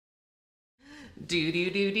Do do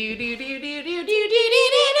do do do do do do do.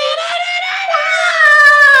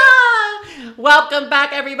 Welcome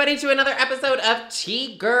back, everybody, to another episode of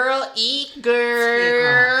Tea Girl Eat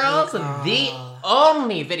Girls, the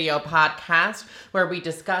only video podcast where we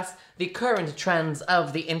discuss the current trends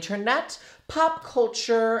of the internet, pop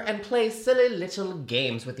culture, and play silly little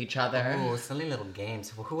games with each other. Oh, silly little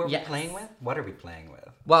games. Who are we playing with? What are we playing with?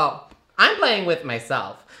 Well, I'm playing with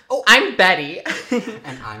myself. Oh, I'm Betty.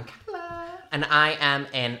 And I'm Kala. And I am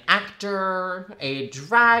an actor, a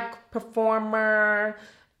drag performer,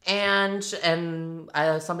 and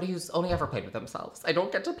somebody who's only ever played with themselves. I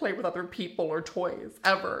don't get to play with other people or toys,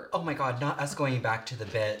 ever. Oh my god, not us going back to the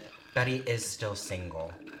bit. Betty is still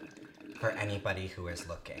single. For anybody who is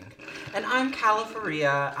looking. And I'm Kala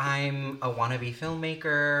Faria. I'm a wannabe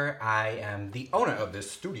filmmaker. I am the owner of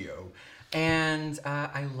this studio. And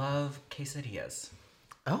I love quesadillas.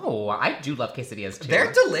 Oh, I do love quesadillas too.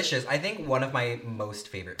 They're delicious. I think one of my most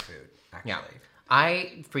favorite food, actually. Yeah.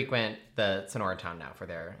 I frequent the Sonora Town now for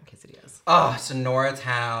their quesadillas. Oh, Sonora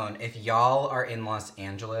Town. If y'all are in Los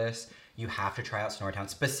Angeles, you have to try out Sonora Town.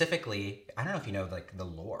 Specifically, I don't know if you know like the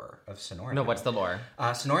lore of Sonora Town. No, what's the lore?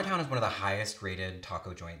 Sonora Town is one of the highest rated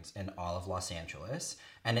taco joints in all of Los Angeles.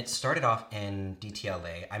 And it started off in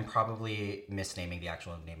DTLA. I'm probably misnaming the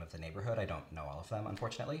actual name of the neighborhood. I don't know all of them,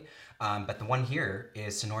 unfortunately. But the one here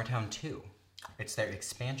is Sonora Town 2. It's their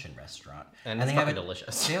expansion restaurant. And it's fucking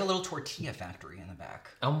delicious. They have a little tortilla factory in the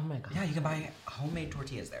back. Oh my god. Yeah, you can buy homemade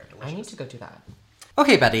tortillas there. Delicious. I need to go do that.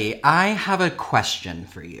 Okay, Betty, I have a question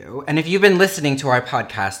for you. And if you've been listening to our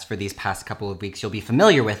podcast for these past couple of weeks, you'll be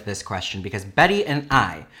familiar with this question because Betty and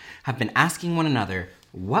I have been asking one another,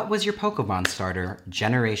 what was your Pokemon starter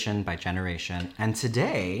generation by generation? And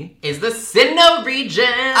today is the Sinnoh region.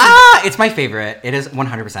 It's my favorite. It is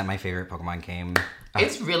 100% my favorite Pokemon game.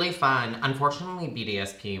 It's really fun. Unfortunately,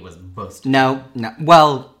 BDSP was busted. No.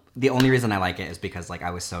 Well, the only reason I like it is because like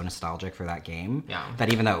I was so nostalgic for that game. Yeah.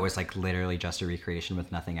 That even though it was like literally just a recreation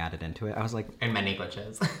with nothing added into it, I was like, and many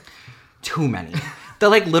glitches. Too many. The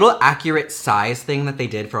like little accurate size thing that they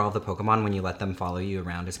did for all the Pokemon when you let them follow you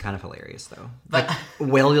around is kind of hilarious though. Like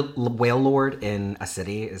Whale Lord in a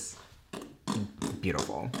city is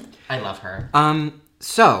beautiful. I love her.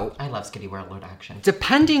 So I love Skitty Warlord action.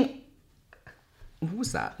 Depending. What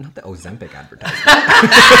was that? Not the Ozempic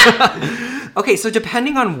advertisement. Okay, so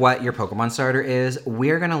depending on what your Pokemon starter is,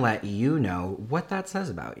 we're going to let you know what that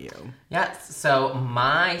says about you. Yes, so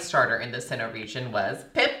my starter in the Sinnoh region was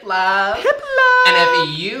Piplup. Piplup!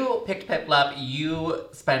 And if you picked Piplup, you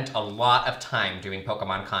spent a lot of time doing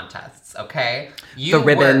Pokemon contests, okay? The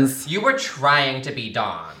ribbons. You were trying to be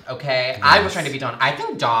Dawn, okay? Yes. I was trying to be Dawn. I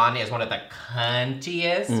think Dawn is one of the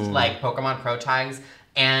cuntiest, like, Pokemon Pro tags.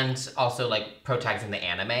 And also, like, pro tags in the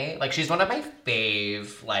anime. Like, she's one of my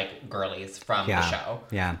fave, like, girlies from the show.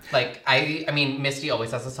 Yeah. Like, I mean, Misty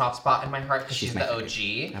always has a soft spot in my heart because she's the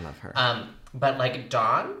OG. I love her. But, like,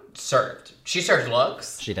 Dawn served. She served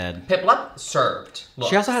looks. She did. Piplup served looks.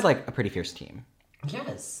 She also had, like, a pretty fierce team.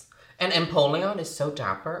 Yes. And Empoleon is so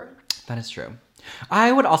dapper. That is true.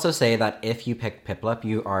 I would also say that if you pick Piplup,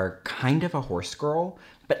 you are kind of a horse girl,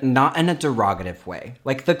 but not in a derogative way.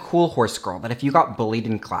 Like the cool horse girl that if you got bullied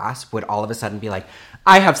in class would all of a sudden be like,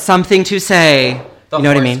 I have something to say. The you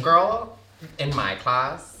know what I mean? horse girl in my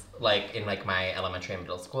class, like in like my elementary and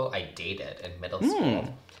middle school, I dated in middle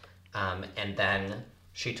school. And then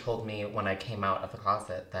she told me when I came out of the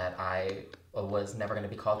closet that I was never going to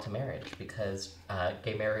be called to marriage because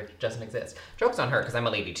gay marriage doesn't exist. Joke's on her because I'm a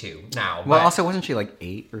lady too now. Well, also wasn't she like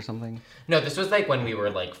 8 or something? No, this was like when we were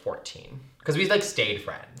like 14 because we like stayed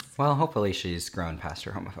friends. Well, hopefully she's grown past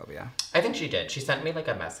her homophobia. I think she did. She sent me like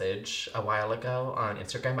a message a while ago on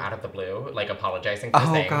Instagram out of the blue, like apologizing for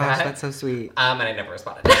saying that. Oh gosh, that's so sweet. And I never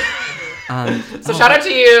responded. So shout out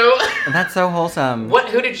to you. That's so wholesome.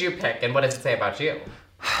 Who did you pick and what does it say about you?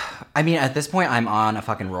 I mean, at this point, I'm on a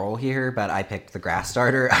fucking roll here, but I picked the grass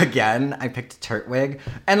starter again. I picked Turtwig.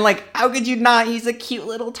 And, like, how could you not? He's a cute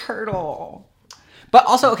little turtle. But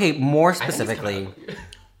also, okay, more specifically...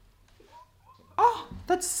 Oh,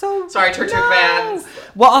 that's so... Sorry, Turtwig fans.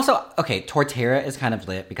 Well, also, okay, Torterra is kind of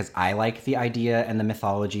lit because I like the idea and the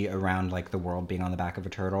mythology around, like, the world being on the back of a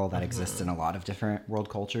turtle that exists in a lot of different world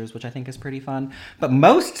cultures, which I think is pretty fun. But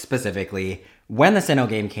most specifically, when the Sinnoh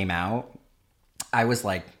game came out, I was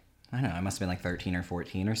like, I don't know, I must have been like 13 or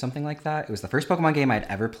 14 or something like that. It was the first Pokemon game I'd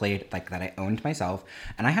ever played, like, that I owned myself,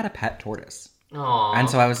 and I had a pet tortoise. Aww. And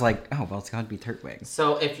so I was like, oh, well, it's gotta be Turtwig.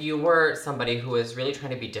 So if you were somebody who was really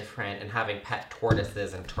trying to be different and having pet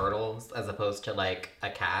tortoises and turtles as opposed to, like, a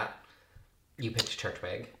cat, you picked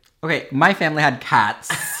Turtwig. Okay, my family had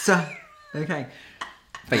cats. Okay.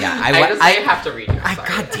 But yeah, I have to read yours.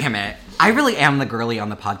 God damn it. I really am the girly on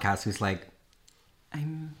the podcast who's like,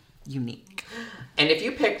 I'm unique. And if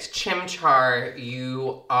you picked Chimchar,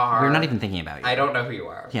 you are... We're not even thinking about you. I don't know who you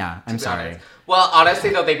are. Yeah, I'm sorry. Honest. Well,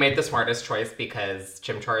 honestly, though, they made the smartest choice because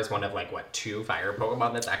Chimchar is one of, 2 fire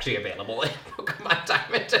Pokemon that's actually available in Pokemon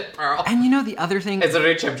Diamond and Pearl. And you know the other thing... It's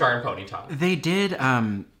literally Chimchar and Ponyta.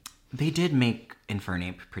 They did make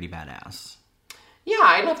Infernape pretty badass. Yeah,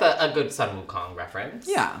 I love a good Sun Wukong reference.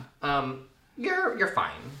 Yeah. You're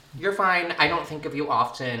fine. You're fine. I don't think of you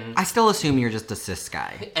often. I still assume you're just a cis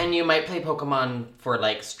guy. And you might play Pokemon for,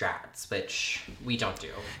 strats, which we don't do.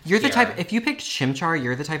 You're the type... If you picked Chimchar,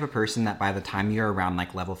 you're the type of person that by the time you're around,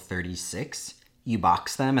 level 36, you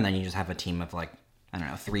box them, and then you just have a team of, I don't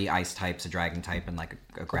know, 3 ice types, a dragon type, and,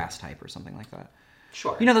 a grass type or something like that.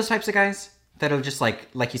 Sure. You know those types of guys? That are just, like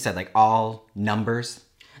you said, all numbers?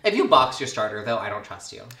 If you box your starter, though, I don't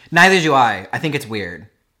trust you. Neither do I. I think it's weird.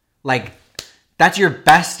 That's your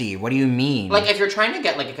bestie. What do you mean? If you're trying to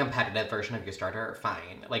get, a competitive version of your starter,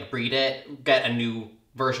 fine. Breed it, get a new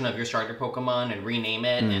version of your starter Pokemon and rename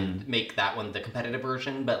it and make that one the competitive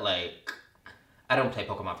version. But, I don't play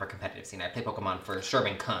Pokemon for competitive scene. I play Pokemon for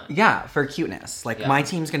serving cunt. Yeah, for cuteness. My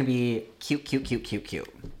team's gonna be cute, cute, cute, cute, cute.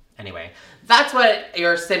 Anyway, that's what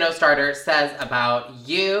your Sinnoh starter says about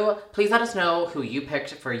you. Please let us know who you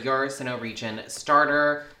picked for your Sinnoh region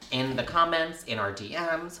starter in the comments, in our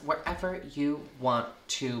DMs, wherever you want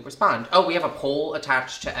to respond. Oh, we have a poll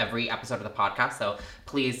attached to every episode of the podcast, so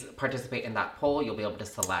please participate in that poll. You'll be able to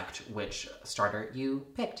select which starter you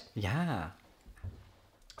picked. Yeah.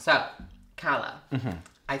 So, Kala,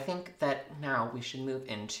 I think that now we should move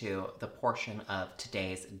into the portion of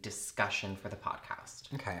today's discussion for the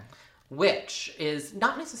podcast. Okay. Which is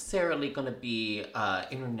not necessarily going to be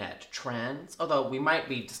internet trends, although we might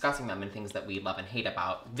be discussing them and things that we love and hate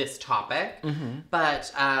about this topic.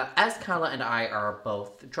 But as Kala and I are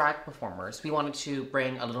both drag performers, we wanted to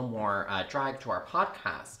bring a little more drag to our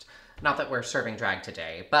podcast. Not that we're serving drag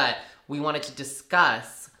today, but we wanted to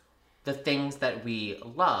discuss the things that we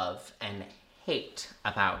love and hate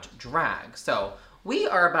about drag. So we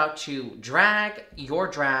are about to drag your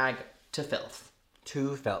drag to filth.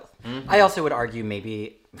 To filth. I also would argue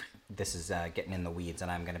maybe this is getting in the weeds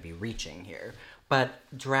and I'm going to be reaching here, but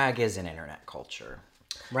drag is an internet culture,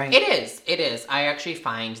 right? It is. I actually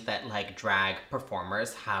find that drag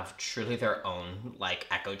performers have truly their own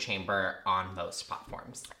echo chamber on most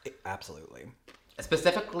platforms. Absolutely.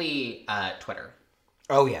 Specifically Twitter.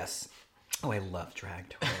 Oh yes. Oh, I love drag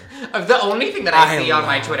Twitter. The only thing that I see on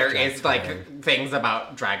my Twitter is things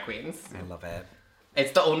about drag queens. I love it.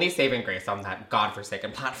 It's the only saving grace on that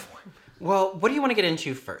godforsaken platform. Well, what do you want to get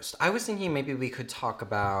into first? I was thinking maybe we could talk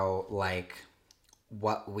about,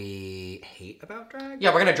 what we hate about drag.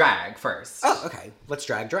 Yeah, we're gonna drag first. Oh, okay. Let's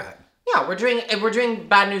drag. Yeah, we're doing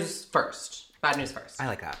bad news first. Bad news first. I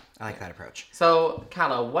like that. I like that approach. So,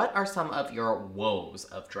 Kala, what are some of your woes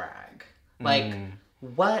of drag?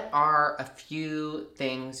 What are a few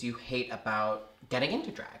things you hate about getting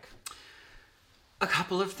into drag? A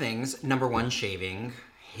couple of things. Number one, shaving.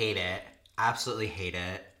 Hate it. Absolutely hate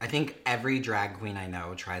it. I think every drag queen I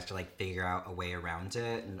know tries to figure out a way around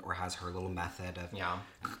it or has her little method of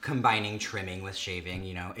combining trimming with shaving,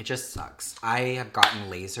 It just sucks. I have gotten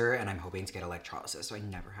laser and I'm hoping to get electrolysis so I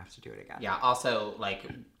never have to do it again. Yeah, also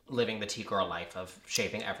living the T-girl life of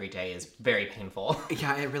shaving every day is very painful.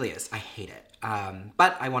 Yeah, it really is. I hate it.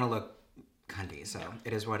 But I want to look cunty, so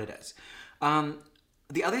it is what it is.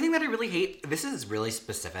 The other thing that I really hate, this is really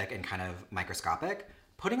specific and kind of microscopic,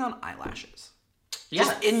 putting on eyelashes. Yes.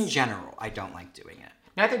 Just in general, I don't like doing it.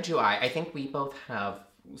 Neither do I. I think we both have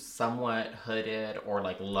somewhat hooded or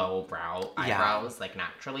low brow eyebrows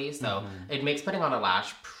naturally, so it makes putting on a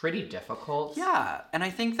lash pretty difficult. Yeah, and I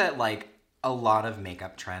think that a lot of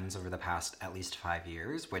makeup trends over the past at least 5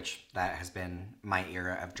 years, which that has been my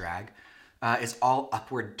era of drag, is all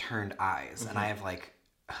upward turned eyes, and I have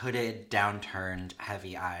hooded, downturned,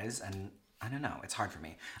 heavy eyes, and I don't know, it's hard for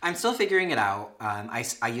me. I'm still figuring it out.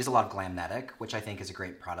 I use a lot of Glamnetic, which I think is a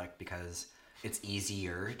great product because it's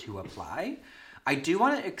easier to apply. I do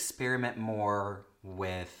want to experiment more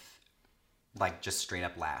with just straight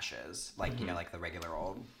up lashes, the regular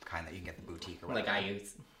old kind that you can get at the boutique or whatever. I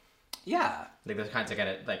use. Yeah. The kinds I get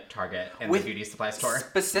at Target and the beauty supply store.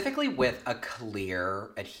 Specifically with a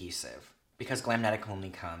clear adhesive. Because Glamnetic only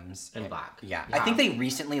comes in black. Yeah. I think they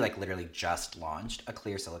recently, literally just launched a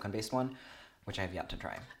clear silicone-based one. which I have yet to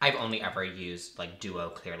try. I've only ever used like Duo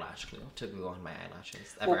clear lash glue to glue on my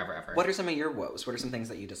eyelashes. Ever. What are some of your woes? What are some things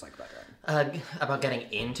that you dislike about drag? About getting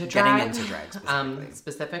into drag. Getting into drag specifically.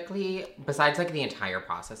 Specifically, besides like the entire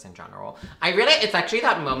process in general, it's actually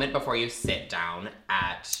that moment before you sit down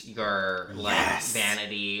at your like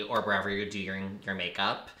vanity or wherever you're doing your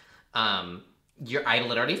makeup. I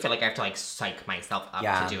literally feel like I have to like psych myself up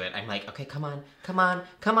to do it. I'm like, okay, come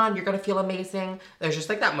on, you're gonna feel amazing. There's just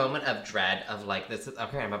like that moment of dread of like,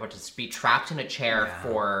 I'm about to be trapped in a chair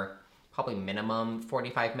for probably minimum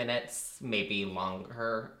 45 minutes, maybe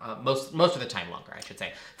longer. Most of the time longer, I should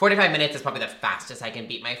say. 45 minutes is probably the fastest I can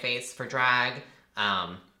beat my face for drag.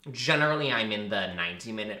 Generally, I'm in the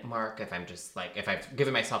 90-minute mark if I've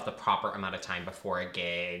given myself the proper amount of time before a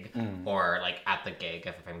gig or like at the gig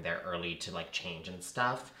if I'm there early to like change and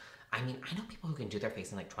stuff. I mean, I know people who can do their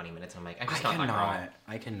face in like 20 minutes and I'm like, I'm just not that girl.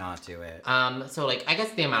 I cannot do it. So like, I guess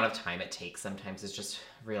the amount of time it takes sometimes is just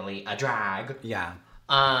really a drag. Yeah.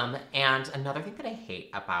 And another thing that I hate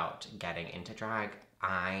about getting into drag,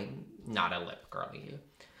 I'm not a lip girly.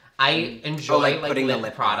 I enjoy like putting lip the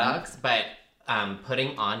lip products, but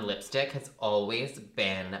putting on lipstick has always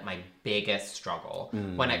been my biggest struggle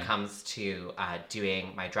when it comes to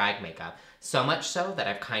doing my drag makeup. So much so that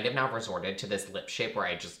I've kind of now resorted to this lip shape where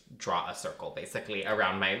I just draw a circle basically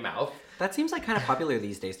around my mouth. That seems like kind of popular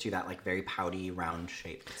these days too, that like very pouty round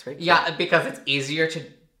shape. It's very cute. Yeah, because it's easier to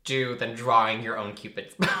do than drawing your own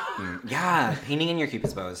Cupid's bow. Yeah, painting in your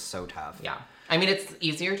Cupid's bow is so tough. Yeah. I mean, it's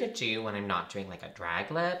easier to do when I'm not doing like a drag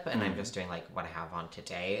lip and I'm just doing like what I have on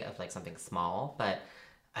today of like something small, but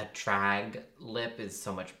a drag lip is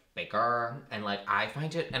so much bigger and like I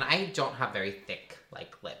find it, and I don't have very thick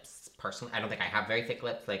like lips personally. I don't think I have very thick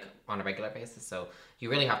lips like on a regular basis, so you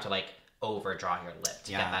really have to like overdraw your lip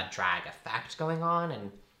to get that drag effect going on,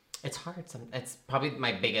 and it's hard. It's probably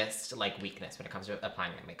my biggest like weakness when it comes to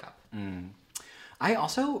applying my makeup. I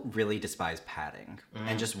also really despise padding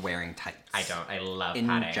and just wearing tights. I don't. I love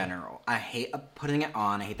padding. In general. I hate putting it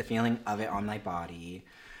on. I hate the feeling of it on my body.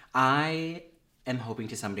 I am hoping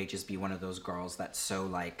to someday just be one of those girls that's so,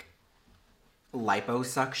 like,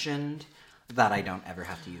 liposuctioned that I don't ever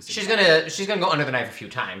have to use it. She's gonna go under the knife a few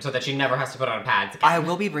times so that she never has to put on pads again. I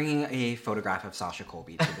will be bringing a photograph of Sasha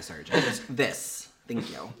Colby to the surgeon. This.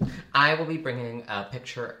 Thank you. I will be bringing a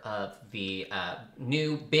picture of the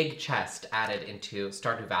new big chest added into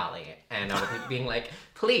Stardew Valley, and I'll be being like,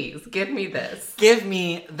 please, give me this. Give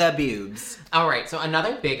me the boobs. All right, so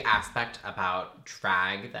another big aspect about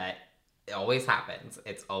drag that always happens,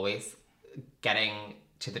 it's always getting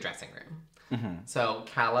to the dressing room. So,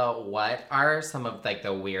 Calla, what are some of like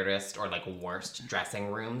the weirdest or like worst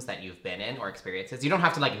dressing rooms that you've been in or experiences? You don't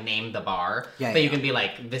have to like name the bar, but you can be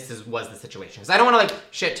like, was the situation. Because I don't want to like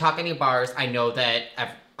shit talk any bars. I know that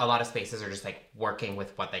a lot of spaces are just like working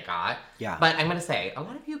with what they got. Yeah. But I'm gonna say a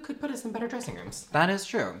lot of you could put us in better dressing rooms. That is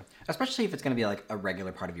true, especially if it's gonna be like a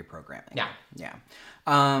regular part of your programming. Yeah. Yeah.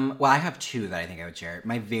 Well, I have two that I think I would share.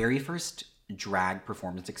 My very first drag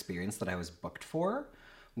performance experience that I was booked for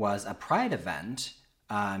was a Pride event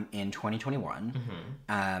in 2021.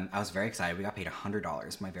 I was very excited. We got paid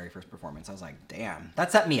 $100 my very first performance. I was like, damn,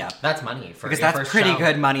 that set me up. That's money for because your that's first pretty show.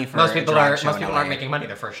 Good money for most people a drag show. Aren't making money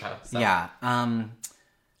their first show. So. Yeah.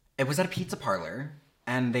 It was at a pizza parlor,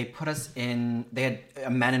 and they put us in. They had a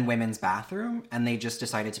men and women's bathroom, and they just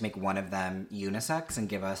decided to make one of them unisex and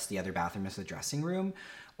give us the other bathroom as the dressing room.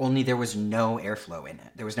 Only there was no airflow in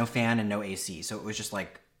it. There was no fan and no AC, so it was just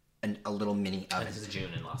like a little mini oven. And this is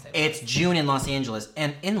June in Los Angeles. It's June in Los Angeles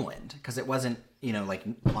and inland, because it wasn't, like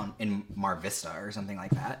in Mar Vista or something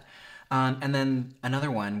like that. And then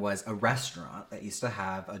another one was a restaurant that used to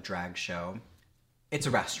have a drag show. It's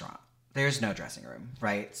a restaurant. There's no dressing room,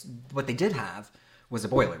 right? What they did have was a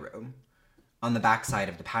boiler room on the backside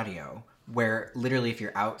of the patio, where literally if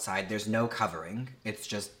you're outside, there's no covering. It's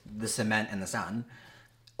just the cement and the sun.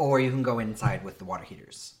 Or you can go inside with the water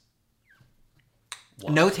heaters.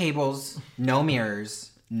 Whoa. No tables, no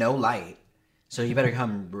mirrors, no light. So you better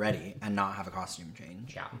come ready and not have a costume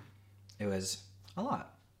change. Yeah. It was a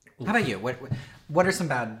lot. Ooh. How about you? What are some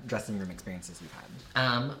bad dressing room experiences you've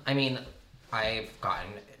had? I mean, I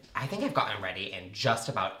think I've gotten ready in just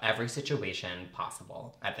about every situation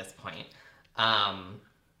possible at this point.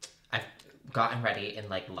 I've gotten ready in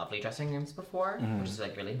like lovely dressing rooms before, which is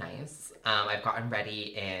like really nice. I've gotten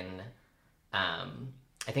ready in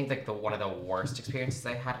I think like one of the worst experiences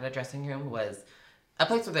I had in a dressing room was a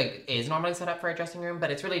place that like is normally set up for a dressing room,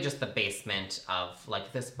 but it's really just the basement of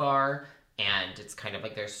like this bar, and it's kind of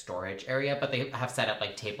like their storage area, but they have set up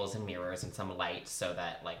like tables and mirrors and some lights so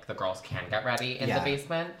that like the girls can get ready in the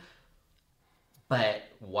basement. But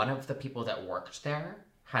one of the people that worked there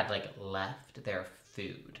had like left their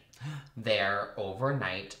food there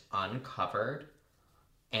overnight uncovered,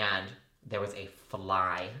 and there was a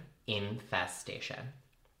fly infestation.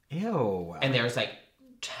 Ew. And there was like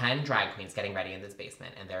 10 drag queens getting ready in this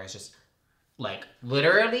basement, and there was just like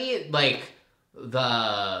literally like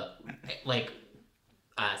the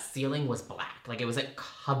ceiling was black. Like it was like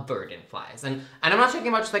covered in flies. And I'm not talking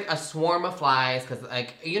about just like a swarm of flies, because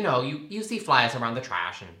like, you know, you see flies around the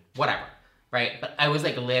trash and whatever, right? But I was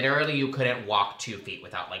like literally you couldn't walk 2 feet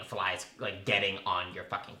without like flies like getting on your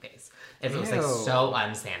fucking face. It was like so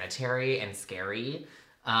unsanitary and scary.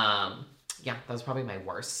 Yeah, that was probably my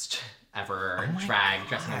worst ever drag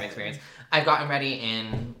dressing room experience. I've gotten ready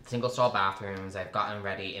in single stall bathrooms. I've gotten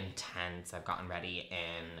ready in tents. I've gotten ready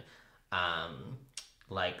in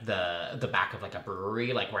like the back of like a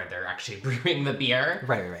brewery, like where they're actually brewing the beer.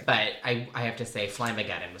 Right. But I have to say,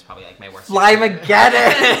 Flymageddon was probably like my worst. Flymageddon.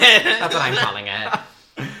 That's what I'm calling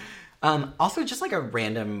it. Also, just like a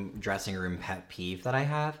random dressing room pet peeve that I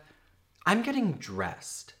have. I'm getting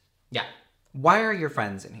dressed. Yeah. Why are your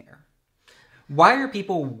friends in here? Why are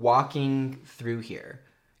people walking through here?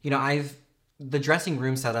 You know, the dressing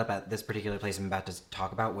room setup at this particular place I'm about to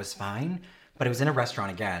talk about was fine, but it was in a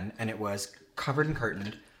restaurant again, and it was covered and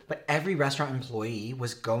curtained, but every restaurant employee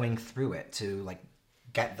was going through it to like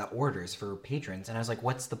get the orders for patrons. And I was like,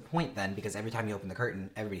 what's the point then? Because every time you open the curtain,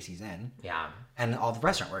 everybody sees in. Yeah. And all the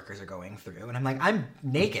restaurant workers are going through. And I'm like, I'm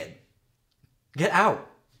naked. Get out.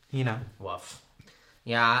 You know? Woof.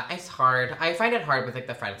 Yeah, it's hard. I find it hard with like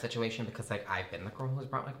the friend situation, because like I've been the girl who's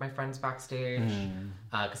brought like my friends backstage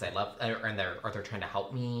because I love, or they're trying to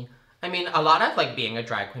help me. I mean, a lot of like being a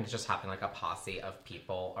drag queen is just having like a posse of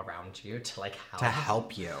people around you to like help. To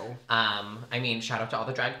help you. I mean, shout out to all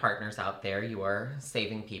the drag partners out there. You are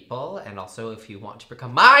saving people. And also, if you want to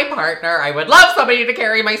become my partner, I would love somebody to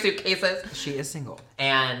carry my suitcases. She is single.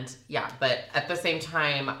 And yeah, but at the same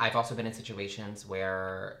time, I've also been in situations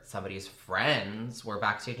where somebody's friends were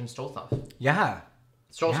backstage and stole stuff. Yeah.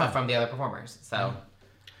 Stole stuff from the other performers. So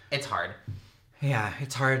it's hard. Yeah,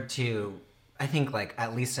 it's hard to... I think, like,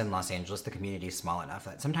 at least in Los Angeles, the community is small enough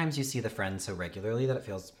that sometimes you see the friends so regularly that it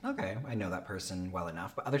feels, okay, I know that person well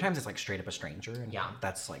enough. But other times it's, like, straight up a stranger. And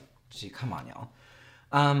that's, like, gee, come on, y'all.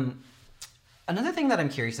 Another thing that I'm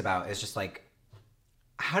curious about is just, like,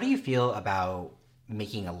 how do you feel about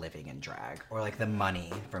making a living in drag? Or, like, the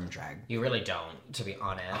money from drag? You really don't, to be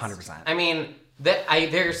honest. 100%. I mean,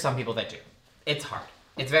 there's some people that do. It's hard.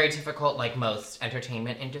 It's very difficult, like most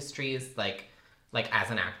entertainment industries, like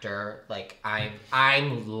as an actor, like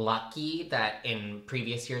I'm lucky that in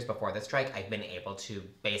previous years before this strike, I've been able to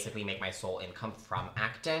basically make my sole income from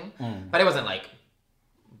acting. But it wasn't like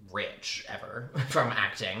rich ever from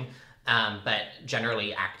acting. But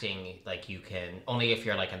generally acting, like you can, only if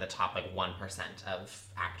you're like in the top like 1% of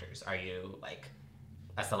actors are you like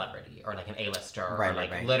a celebrity or like an A-lister or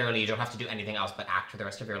like literally you don't have to do anything else but act for the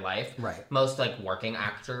rest of your life. Right. Most like working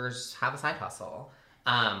actors have a side hustle.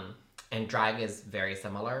 And drag is very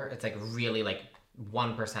similar. It's like really like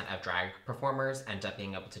 1% of drag performers end up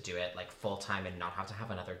being able to do it like full time and not have to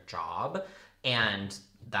have another job. And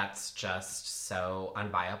that's just so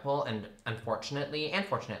unviable. And unfortunately, and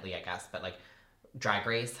fortunately, I guess, but like Drag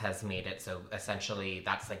Race has made it so essentially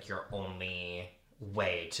that's like your only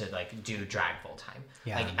way to like do drag full time.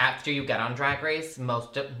 Yeah. Like after you get on Drag Race,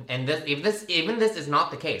 even this is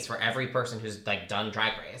not the case for every person who's like done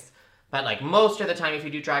Drag Race. But, like, most of the time, if you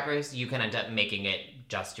do Drag Race, you can end up making it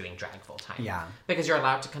just doing drag full-time. Yeah. Because you're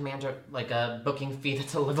allowed to command, a booking fee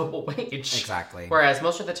that's a livable wage. Exactly. Whereas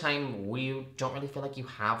most of the time, we don't really feel like you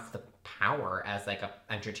have the power as, like, an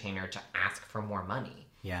entertainer to ask for more money.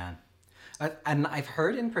 Yeah. And I've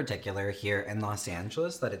heard in particular here in Los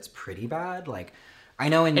Angeles that it's pretty bad. Like, I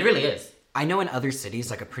know in... It really is. I know in other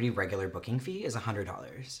cities, like, a pretty regular booking fee is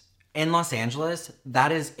 $100. In Los Angeles,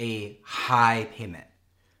 that is a high payment.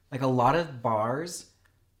 Like, a lot of bars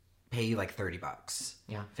pay you, like, $30.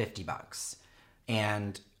 Yeah. $50.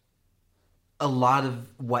 And a lot of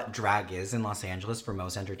what drag is in Los Angeles for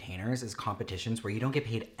most entertainers is competitions where you don't get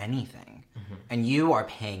paid anything. Mm-hmm. And you are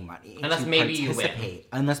paying money Unless maybe you win.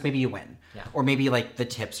 Unless maybe you win. Yeah. Or maybe, like, the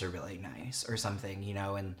tips are really nice or something, you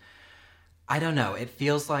know? And I don't know. It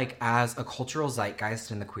feels like as a cultural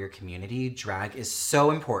zeitgeist in the queer community, drag is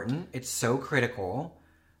so important. It's so critical.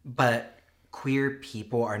 But... queer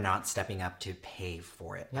people are not stepping up to pay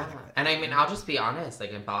for it. Yeah. And I mean, I'll just be honest.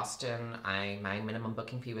 Like in Boston, my minimum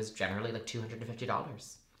booking fee was generally like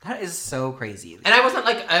 $250. That is so crazy. And I wasn't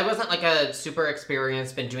like a super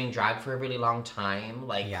experienced, been doing drag for a really long time,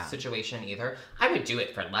 situation either. I would do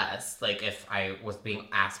it for less, like if I was being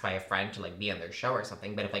asked by a friend to like be on their show or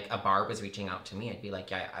something. But if like a bar was reaching out to me, I'd be like,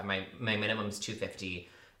 yeah, my minimum's $250,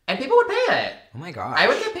 and people would pay it. Oh my gosh. I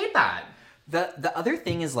would get paid that. The other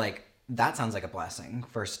thing is like, that sounds like a blessing,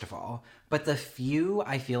 first of all. But the few,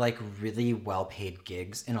 I feel like, really well-paid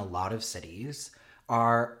gigs in a lot of cities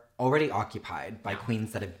are already occupied by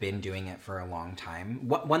queens that have been doing it for a long time.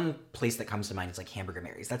 One place that comes to mind is like Hamburger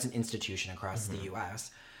Mary's. That's an institution across the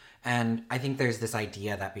U.S. And I think there's this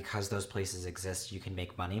idea that because those places exist, you can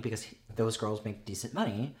make money because those girls make decent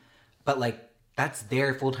money. But like, that's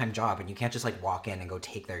their full-time job, and you can't just like walk in and go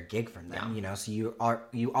take their gig from them, you know? So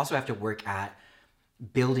you also have to work at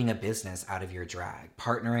building a business out of your drag,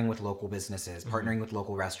 partnering with local businesses, partnering with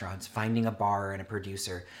local restaurants, finding a bar and a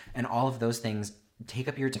producer, and all of those things take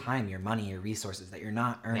up your time, your money, your resources that you're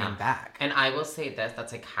not earning back. And I will say this,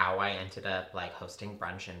 that's like how I ended up like hosting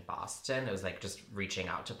brunch in Boston. It was like just reaching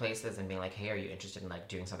out to places and being like, hey, are you interested in like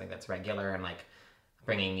doing something that's regular and like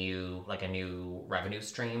bringing you like a new revenue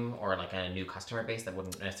stream or like a new customer base that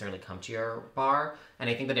wouldn't necessarily come to your bar. And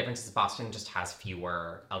I think the difference is Boston just has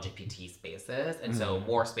fewer LGBT spaces, and so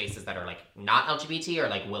more spaces that are like not LGBT or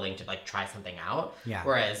like willing to like try something out. Yeah.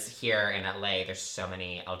 Whereas here in LA, there's so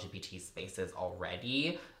many LGBT spaces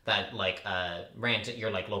already that like your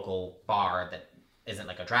like local bar that isn't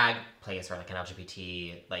like a drag place or like an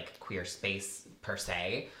LGBT like queer space per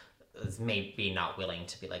se is maybe not willing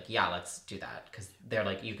to be like, yeah, let's do that, because they're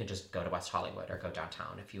like, you can just go to West Hollywood or go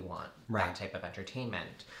downtown if you want that type of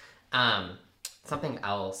entertainment. Something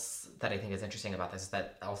else that I think is interesting about this is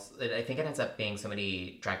that I think it ends up being so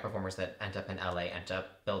many drag performers that end up in LA end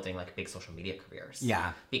up building like big social media careers.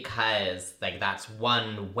 Yeah. Because like that's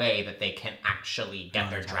one way that they can actually get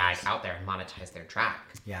their drag out there and monetize their drag.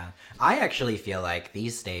 Yeah. I actually feel like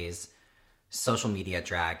these days social media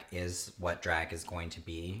drag is what drag is going to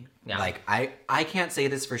be. Yeah. Like, I can't say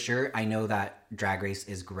this for sure. I know that Drag Race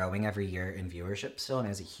is growing every year in viewership still and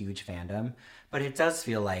has a huge fandom. But it does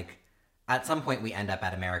feel like at some point we end up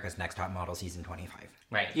at America's Next Top Model season 25.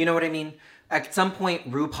 Right. You know what I mean? At some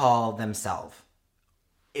point, RuPaul themselves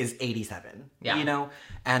is 87. Yeah. You know?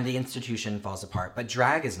 And the institution falls apart. But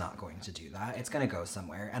drag is not going to do that. It's going to go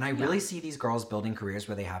somewhere. And I really see these girls building careers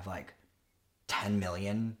where they have like 10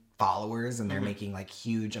 million followers and they're making like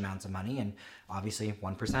huge amounts of money, and obviously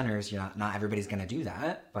 1%ers, not everybody's gonna do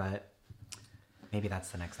that, but maybe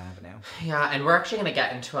that's the next avenue. Yeah, and we're actually gonna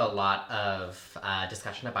get into a lot of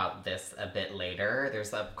discussion about this a bit later.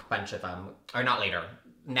 There's a bunch of or not later,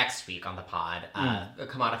 next week on the pod, a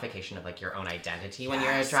commodification of like your own identity when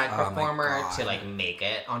you're a drag performer to like make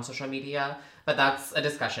it on social media, but that's a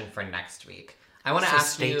discussion for next week. I want to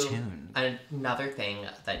ask you another thing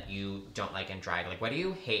that you don't like in drag. Like, what do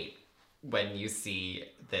you hate when you see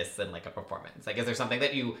this in like a performance? Like, is there something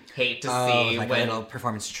that you hate to see? Like when a little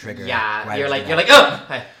performance trigger. Yeah, you're like,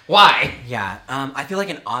 oh, why? Yeah, I feel like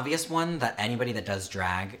an obvious one that anybody that does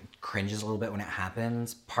drag cringes a little bit when it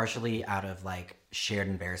happens, partially out of like shared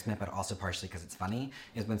embarrassment, but also partially because it's funny,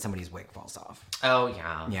 is when somebody's wig falls off. Oh,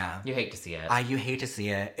 yeah. Yeah. You hate to see it. You hate to see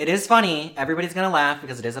it. It is funny. Everybody's gonna laugh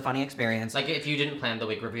because it is a funny experience. Like, if you didn't plan the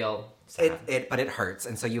wig reveal, but it hurts,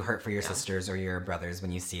 and so you hurt for your sisters or your brothers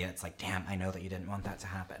when you see it. It's like, damn, I know that you didn't want that to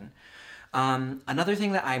happen. Another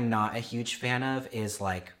thing that I'm not a huge fan of is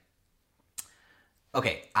like,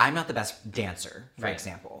 okay, I'm not the best dancer, for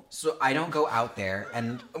example. So I don't go out there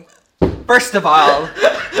and... First of all,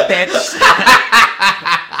 bitch.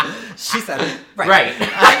 She said it. Right.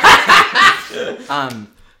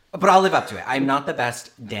 But I'll live up to it. I'm not the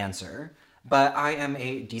best dancer, but I am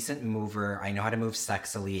a decent mover. I know how to move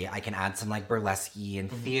sexily. I can add some like burlesque-y and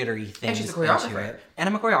theater-y things into it. And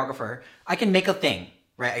I'm a choreographer. I can make a thing,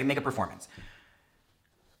 right? I can make a performance.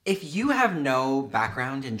 If you have no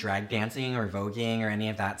background in drag dancing or voguing or any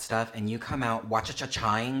of that stuff, and you come out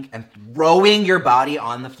cha-cha-chaing and throwing your body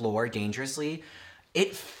on the floor dangerously,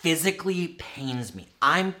 it physically pains me.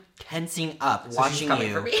 I'm tensing up watching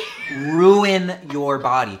you ruin your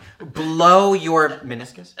body. Blow your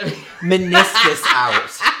meniscus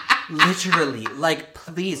out. Literally. Like,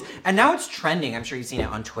 please. And now it's trending. I'm sure you've seen it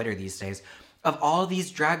on Twitter these days. Of all these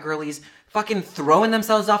drag girlies fucking throwing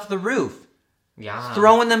themselves off the roof. Yeah.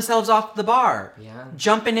 Throwing themselves off the bar. Yeah.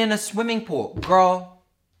 Jumping in a swimming pool. Girl,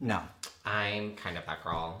 no. I'm kind of that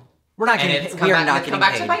girl. We are not getting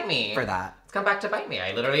paid for that. It's come back to bite me.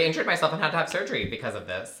 I literally injured myself and had to have surgery because of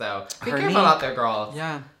this. So be careful out there, girls.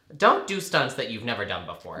 Yeah. Don't do stunts that you've never done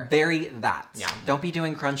before. Very that. Yeah. Don't be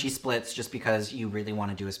doing crunchy splits just because you really want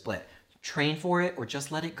to do a split. Train for it or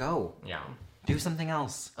just let it go. Yeah. Do something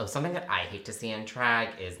else. Oh, something that I hate to see in drag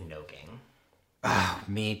is nogging. Oh,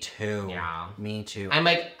 me too. Yeah. Me too. I'm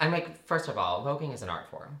like, first of all, voguing is an art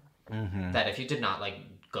form. Mm-hmm. That if you did not, like,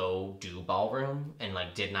 go do ballroom and,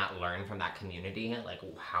 like, did not learn from that community, like,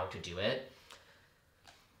 how to do it,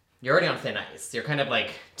 you're already on thin ice. You're kind of,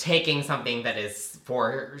 like, taking something that is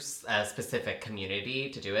for a specific community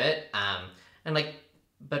to do it. And, like,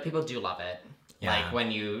 but people do love it. Yeah. Like,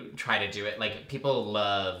 when you try to do it, like, people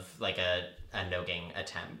love, like, a nogging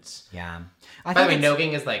attempt. Yeah. By the way,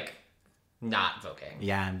 nogging is, like, not voguing.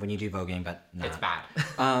 Yeah, when you do voguing, but not. It's bad.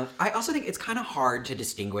 I also think it's kind of hard to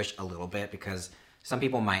distinguish a little bit because some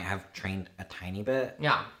people might have trained a tiny bit.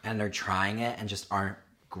 Yeah. And they're trying it and just aren't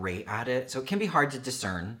great at it. So it can be hard to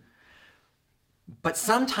discern. But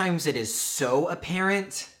sometimes it is so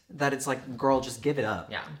apparent that it's like, girl, just give it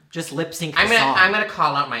up. Yeah. Just lip sync the I'm song. gonna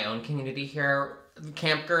call out my own community here.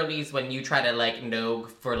 Camp girlies, when you try to like nog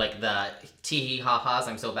for like the tee ha ha's,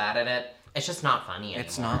 I'm so bad at it. It's just not funny anymore.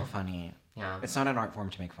 It's not funny. Yeah. It's not an art form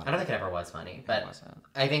to make fun of. I don't think it ever was funny, but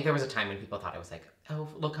I think there was a time when people thought it was like, oh,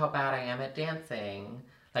 look how bad I am at dancing.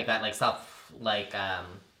 Like that, like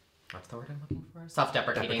what's the word I'm looking for?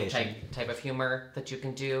 Self-deprecating type of humor that you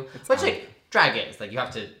can do. Which, like, drag is. Like, you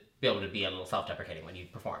have to be able to be a little self-deprecating when you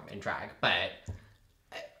perform in drag. But,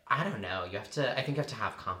 I don't know. I think you have to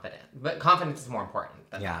have confidence. But confidence is more important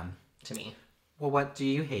than that, to me. Well, what do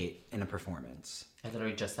you hate in a performance? I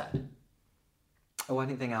literally just said. Oh,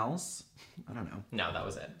 anything else? I don't know. No, that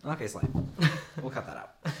was it. Okay, Slay. We'll cut that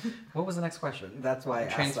out. What was the next question? That's why I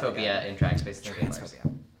asked that Transphobia again. in drag spaces.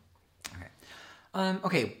 Transphobia. Okay.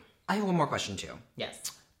 Okay, I have one more question too.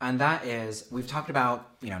 Yes. And that is, we've talked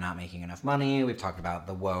about, not making enough money. We've talked about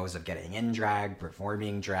the woes of getting in drag,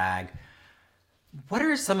 performing drag. What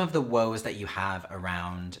are some of the woes that you have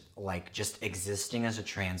around, like, just existing as a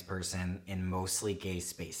trans person in mostly gay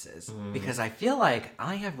spaces? Because I feel like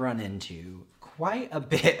I have run into quite a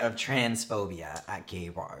bit of transphobia at gay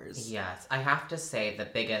bars. Yes. I have to say the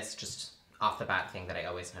biggest, just off the bat thing that I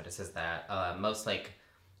always notice is that most, like,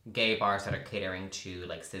 gay bars that are catering to,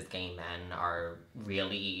 like, cis gay men are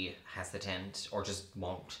really hesitant or just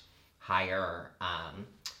won't hire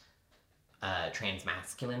trans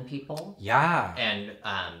masculine people. Yeah. And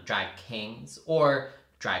drag kings or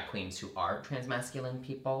drag queens who are trans masculine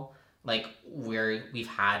people. Like, we've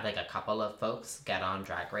had, like, a couple of folks get on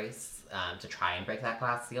Drag Race to try and break that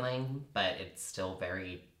glass ceiling, but it's still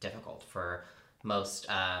very difficult for most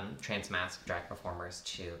trans masc drag performers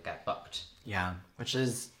to get booked. Yeah, which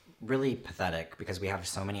is really pathetic because we have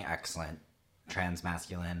so many excellent trans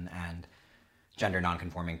masculine and gender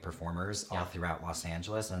nonconforming performers all throughout Los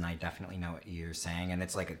Angeles, and I definitely know what you're saying, and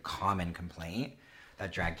it's like a common complaint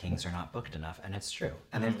that drag kings are not booked enough, and it's true.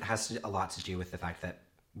 And it has a lot to do with the fact that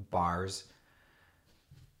bars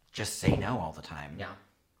just say no all the time. Yeah.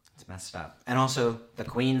 It's messed up. And also, the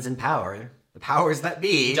queens in power, the powers that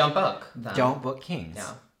be, Don't book them. Don't book kings.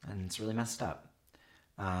 Yeah. And it's really messed up.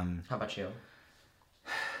 How about you?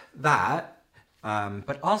 That,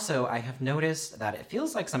 but also I have noticed that it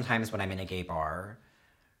feels like sometimes when I'm in a gay bar,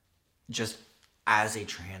 just as a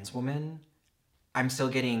trans woman, I'm still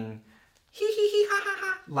getting hee hee hee ha ha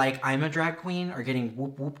ha, like I'm a drag queen, or getting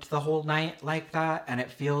whoop whooped the whole night like that, and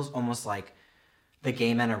it feels almost like the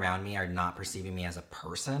gay men around me are not perceiving me as a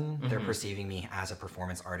person. They're perceiving me as a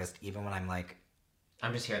performance artist, even when I'm like,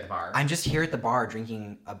 I'm just here at the bar. I'm just here at the bar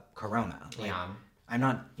drinking a Corona. Like, Yeah. I'm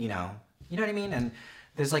not, you know what I mean? And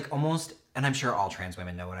there's like almost, and I'm sure all trans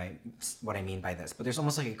women know what I mean by this, but there's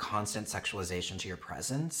almost like a constant sexualization to your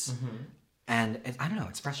presence. And I don't know,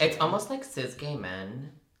 it's frustrating. It's almost like cis gay men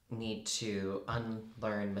need to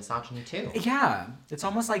unlearn misogyny too. Yeah, it's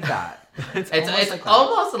almost like that. It's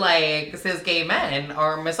almost like cis gay men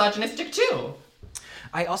are misogynistic too.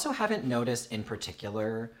 I also haven't noticed in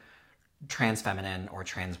particular trans feminine or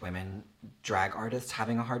trans women drag artists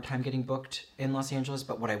having a hard time getting booked in Los Angeles,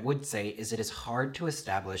 but what I would say is it is hard to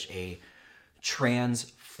establish a trans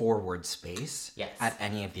forward space at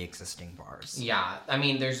any of the existing bars. Yeah, I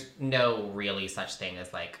mean, there's no really such thing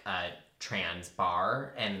as like a trans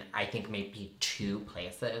bar, and I think maybe 2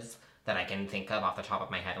 places that I can think of off the top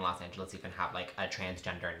of my head in Los Angeles even have like a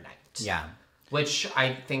transgender night. Yeah. Which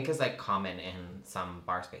I think is like common in some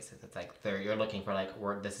bar spaces. It's like you're looking for like,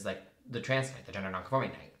 this is like the trans night, the gender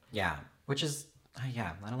nonconforming night. Yeah, which is, I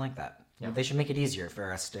don't like that. Yeah. They should make it easier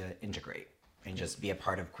for us to integrate and just be a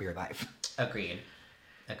part of queer life. Agreed.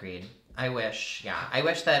 I wish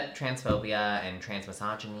that transphobia and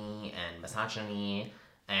transmisogyny and misogyny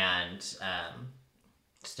and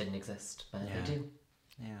just didn't exist, but they do.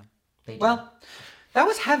 Yeah. They do. Well, That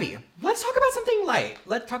was heavy. Let's talk about something light.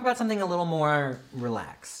 Let's talk about something a little more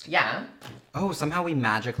relaxed. Yeah. Oh, somehow we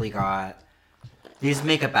magically got these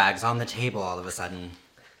makeup bags on the table all of a sudden.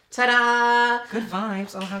 Ta-da! Good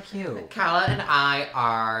vibes. Oh, how cute. Kala and I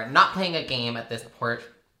are not playing a game at this point.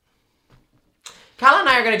 Kala and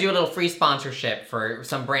I are going to do a little free sponsorship for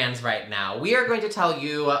some brands right now. We are going to tell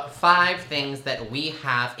you 5 things that we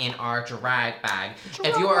have in our drag bag.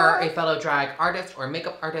 If you are a fellow drag artist or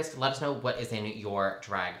makeup artist, let us know what is in your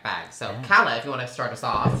drag bag. So, Kala, if you want to start us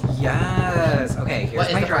off. Yes. Okay, here's What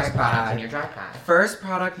is my the drag first product bag. in your drag bag? First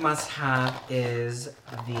product must have is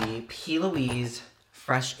the P. Louise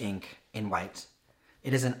Fresh Ink in white.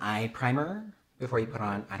 It is an eye primer. Before you put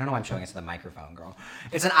on, I don't know why I'm showing it to the microphone, girl.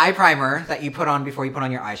 It's an eye primer that you put on before you put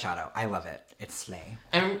on your eyeshadow. I love it. It's slay.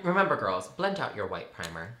 And remember, girls, blend out your white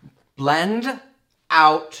primer. Blend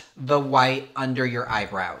out the white under your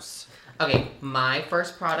eyebrows. Okay, my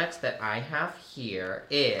first product that I have here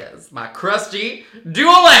is my crusty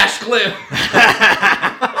Dual Lash Glue.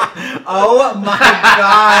 Oh my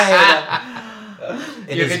god!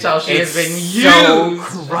 You can tell she has been so used.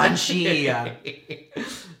 crunchy.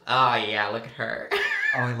 Oh yeah, look at her.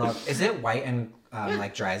 Oh, I love. Is it white and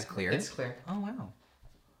like dries clear? It's clear. Oh wow.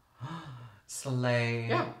 Slay.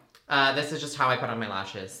 Yeah. This is just how I put on my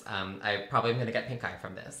lashes. I probably am gonna get pink eye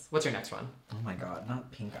from this. What's your next one? Oh my god,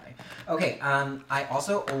 not pink eye. Okay, I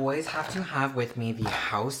also always have to have with me the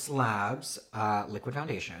Haus Labs liquid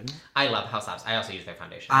foundation. I love House Labs. I also use their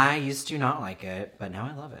foundation. I used to not like it, but now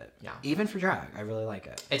I love it. Yeah. Even for drag, I really like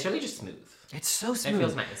it. It's really just smooth. It's so smooth. It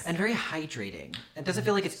feels nice. And very hydrating. It doesn't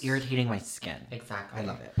feel like it's irritating my skin. Exactly. I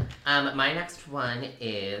love it. My next one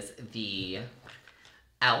is the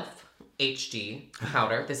e.l.f. HD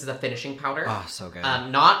powder. This is a finishing powder. Oh, so good.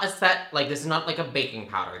 Not a set, like this is not like a baking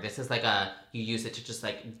powder. This is like you use it to just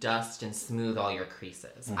like dust and smooth all your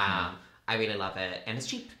creases. Mm-hmm. I really love it. And it's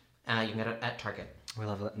cheap. You can get it at Target. We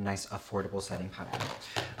love a nice affordable setting powder.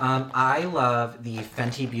 I love the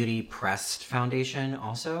Fenty Beauty Pressed Foundation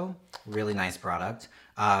also. Really nice product.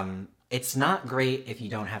 It's not great if you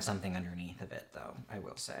don't have something underneath of it, though, I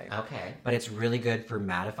will say. Okay. But it's really good for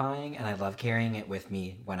mattifying, and I love carrying it with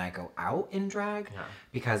me when I go out in drag. Yeah.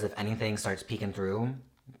 Because if anything starts peeking through,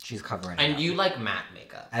 she's covering it And up. you like matte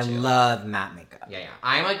makeup, I too. love matte makeup. Yeah.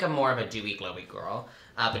 I'm like more of a dewy, glowy girl,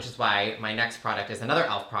 which is why my next product is another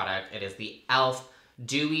e.l.f. product. It is the e.l.f.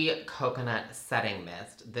 Dewy Coconut Setting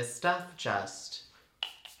Mist. This stuff just...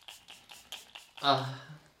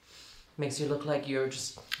 makes you look like you're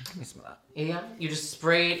just... Let me smell that. Yeah, you just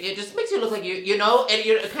sprayed. It just makes you look like you know, and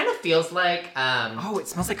it kind of feels like, Oh, it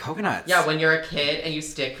smells like coconuts. yeah, when you're a kid and you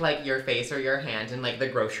stick, like, your face or your hand in, like, the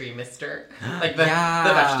grocery mister. Like, the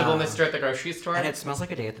vegetable mister at the grocery store. And it smells like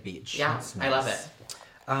a day at the beach. Yeah, That's I love nice. it.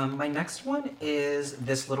 My next one is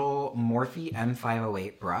this little Morphe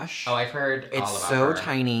M508 brush. Oh, I've heard all It's about so her.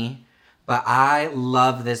 tiny, but I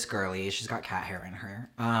love this girly. She's got cat hair in her.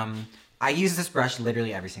 I use this brush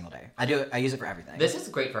literally every single day. I use it for everything. This is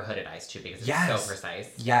great for hooded eyes, too, because it's so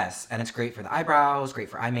precise. Yes, and it's great for the eyebrows, great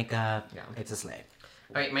for eye makeup. Yeah. It's a slay.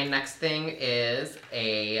 All right, my next thing is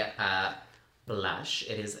a blush.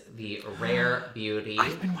 It is the Rare Beauty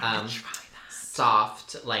I've been wanting to try that.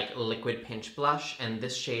 soft, like, liquid pinch blush, and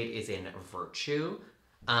this shade is in Virtue.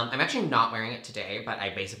 I'm actually not wearing it today, but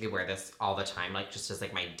I basically wear this all the time, like, just as,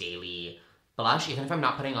 like, my daily blush. Even if I'm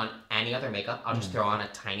not putting on any other makeup, I'll just throw on a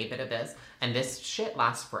tiny bit of this. And this shit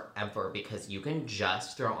lasts forever because you can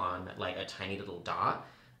just throw on, like, a tiny little dot,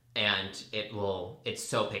 and it's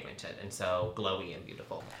so pigmented and so glowy and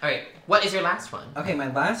beautiful. All right, what is your last one? Okay,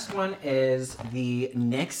 my last one is the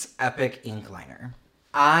NYX Epic Ink Liner.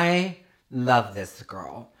 I love this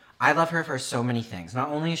girl. I love her for so many things. Not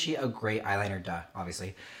only is she a great eyeliner,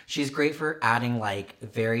 obviously. She's great for adding, like,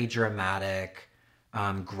 very dramatic,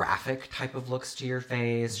 graphic type of looks to your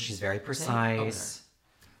face. She's very precise.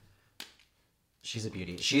 Okay. She's a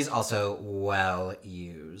beauty. She's also well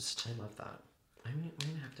used. I love that. I'm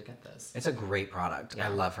gonna have to get this. It's a great product. Yeah. I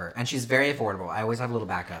love her. And she's very affordable. I always have a little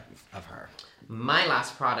backup of her. My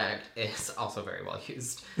last product is also very well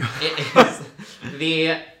used. It is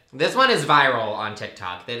this one is viral on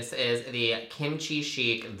TikTok. This is the Kimchi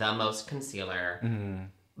Chic The Most Concealer. Mm-hmm.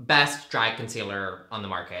 Best dry concealer on the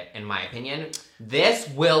market, in my opinion. This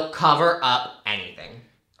will cover up anything.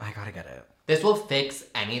 I gotta get it. This will fix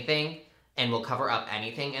anything and will cover up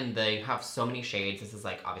anything, and they have so many shades. This is,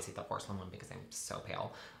 like, obviously the porcelain one because I'm so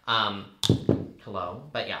pale. Hello.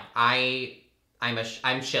 But yeah,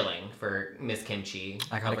 I'm shilling for Miss Kimchi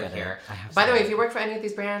over here. By the way, if you work for any of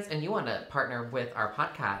these brands and you want to partner with our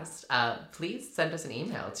podcast, please send us an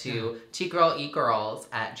email to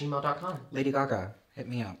tgirlegirls@gmail.com. Lady Gaga. Hit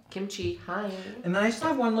me up. Kimchi, hi. And then I just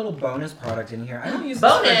have one little bonus product in here. I don't use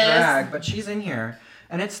Bonus! this for drag, but she's in here.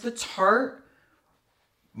 And it's the Tarte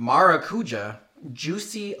Maracuja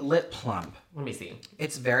Juicy Lip Plump. Let me see.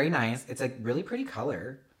 It's very nice. It's a really pretty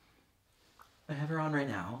color. I have her on right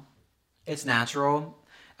now. It's natural.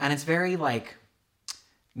 And it's very, like,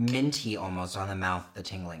 minty almost on the mouth, the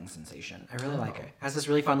tingling sensation. I really like it. It has this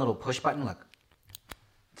really fun little push button, look,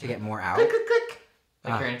 to get more out. Click, click, click.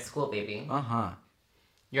 Like you're in school, baby. Uh-huh.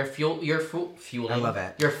 You're fueling. I love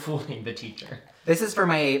it. You're fooling the teacher. This is for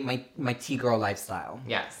my T-girl lifestyle.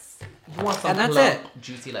 Yes. You want some And that's plump, it.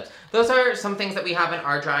 juicy lips. Those are some things that we have in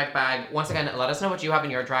our drag bag. Once again, let us know what you have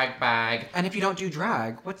in your drag bag. And if you don't do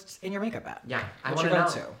drag, what's in your makeup bag? Yeah, I What's want to your know.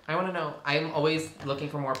 go-to? I want to know. I'm always looking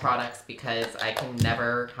for more products because I can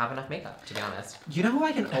never have enough makeup, to be honest. You know who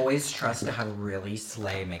I can always trust to have really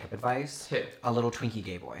slay makeup advice? Who? A little Twinkie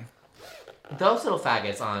gay boy. Those little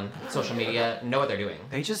faggots on social media know what they're doing.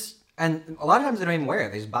 They just, and a lot of times they don't even wear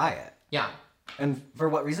it, they just buy it. Yeah. And for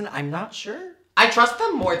what reason, I'm not sure. I trust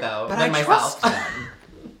them more, though, But than I myself. trust them.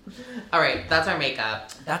 All right, that's our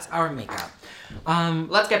makeup. That's our makeup.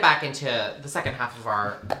 Let's get back into the second half of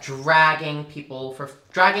our dragging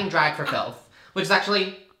drag for filth, which is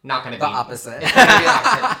actually not going to be The opposite. It's gonna be the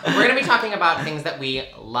opposite. We're going to be talking about things that we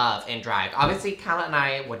love in drag. Obviously, Kala and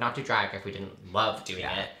I would not do drag if we didn't love doing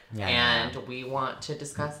it. Yeah, and we want to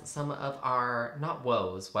discuss some of our, not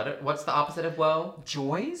woes, what's the opposite of woe?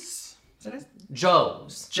 Joys? Is that it?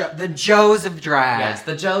 Joes. The Joes of drag. Yes,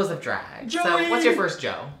 the Joes of drag. Joey! So, what's your first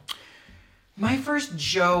Joe? My first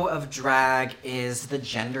Joe of drag is the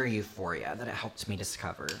gender euphoria that it helped me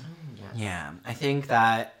discover. Yes. Yeah, I think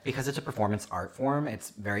that because it's a performance art form, it's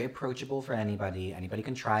very approachable for anybody. Anybody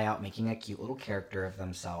can try out making a cute little character of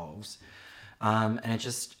themselves. And it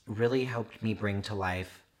just really helped me bring to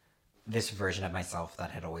life this version of myself that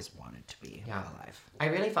had always wanted to be alive. I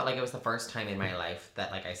really felt like it was the first time in my life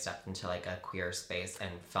that like I stepped into like a queer space and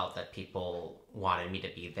felt that people wanted me to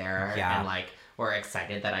be there and like were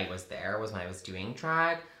excited that I was there was when I was doing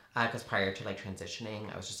drag. Because prior to like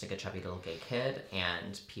transitioning, I was just like a chubby little gay kid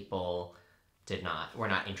and people were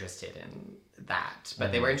not interested in that.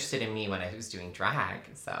 But they were interested in me when I was doing drag.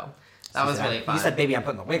 So that was really fun. You said, baby, I'm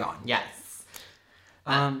putting the wig on. Yes.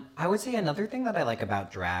 I would say another thing that I like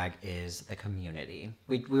about drag is the community.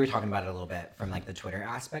 We were talking about it a little bit from like the Twitter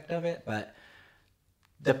aspect of it, but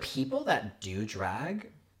the people that do drag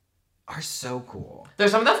are so cool. They're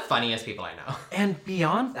some of the funniest people I know. And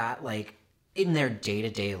beyond that, like in their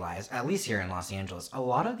day-to-day lives, at least here in Los Angeles, a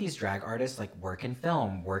lot of these drag artists like work in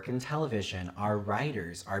film, work in television, are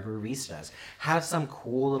writers, are baristas, have some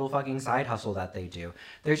cool little fucking side hustle that they do.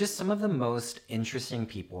 They're just some of the most interesting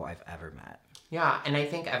people I've ever met. Yeah, and I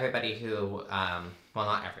think everybody who, well,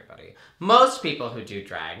 not everybody, most people who do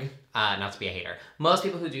drag, not to be a hater, most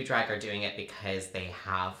people who do drag are doing it because they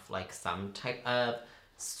have, like, some type of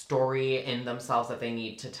story in themselves that they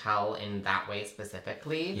need to tell in that way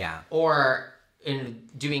specifically. Yeah. Or in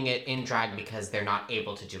doing it in drag because they're not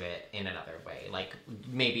able to do it in another way. Like,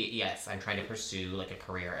 maybe, yes, I'm trying to pursue, like, a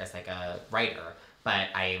career as, like, a writer, but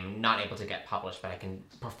I'm not able to get published, but I can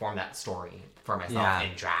perform that story for myself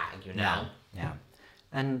in drag, you know? Yeah.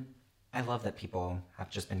 And I love that people have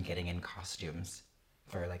just been getting in costumes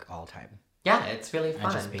for like all time. Yeah, it's really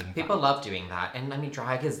fun. just being People fun. love doing that. And I mean,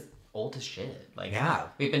 drag is old as shit. Like, Yeah.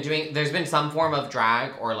 there's been some form of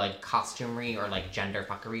drag or like costumery or like gender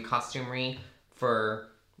fuckery costumery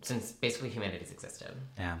since basically humanity's existed.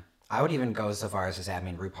 Yeah. I would even go so far as to say, I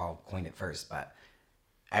mean, RuPaul coined it first, but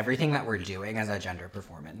everything that we're doing as a gender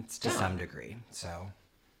performance to some degree. So,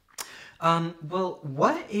 well,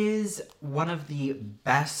 what is one of the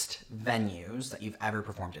best venues that you've ever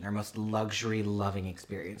performed in, or most luxury loving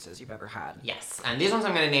experiences you've ever had? Yes, and these ones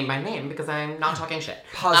I'm going to name by name because I'm not talking shit.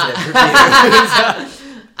 Positive reviews.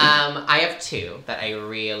 I have two that I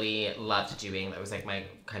really loved doing. That was like my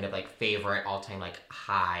kind of like favorite all-time like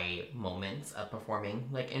high moments of performing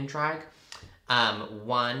like in drag.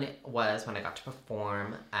 One was when I got to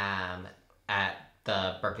perform at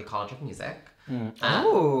the Berklee College of Music.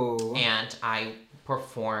 And I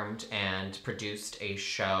performed and produced a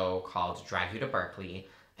show called Drag You to Berklee.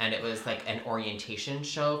 And it was like an orientation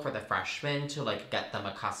show for the freshmen to like get them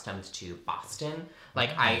accustomed to Boston.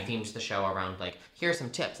 Like I themed the show around like, here's some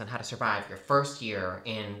tips on how to survive your first year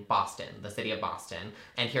in Boston, the city of Boston.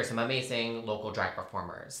 And here's some amazing local drag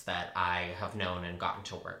performers that I have known and gotten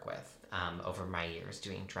to work with over my years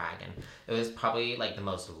doing drag. And it was probably like the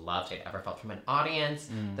most loved I'd ever felt from an audience.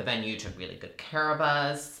 The venue took really good care of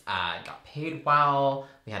us. Got paid well.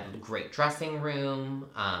 We had a great dressing room.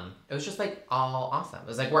 It was just like all awesome. It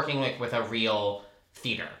was like working like with a real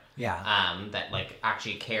theater. that like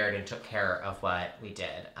actually cared and took care of what we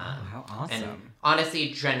did. How awesome. And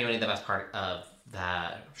honestly, genuinely the best part of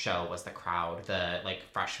the show was the crowd, the like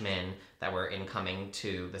freshmen that were incoming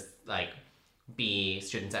to this like be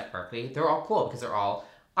students at Berkeley. They're all cool because they're all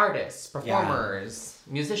artists, performers,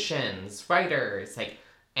 musicians, writers, like,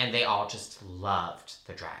 and they all just loved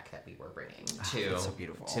the drag that we were bringing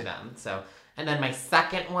to them. So, and then my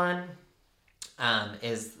second one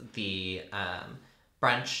is the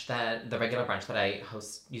brunch the regular brunch that I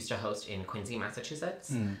used to host in Quincy,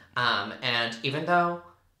 Massachusetts. And even though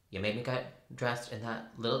you made me get dressed in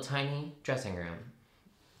that little tiny dressing room,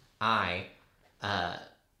 I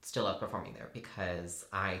still love performing there because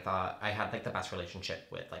I thought I had like the best relationship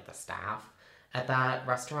with like the staff at that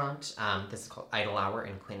restaurant. This is called Idle Hour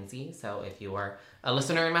in Quincy. So if you are a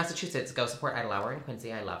listener in Massachusetts, go support Idle Hour in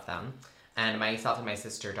Quincy. I love them. And myself and my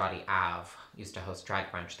sister Dottie Ave used to host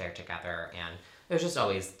drag brunch there together, and it was just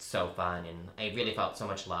always so fun. And I really felt so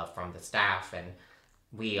much love from the staff, and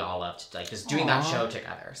we all loved like just doing that show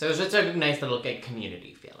together. So it was just a nice little like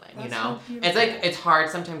community feeling, you know? So it's like, it's hard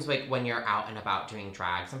sometimes like when you're out and about doing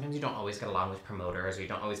drag, sometimes you don't always get along with promoters, or you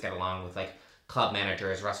don't always get along with like club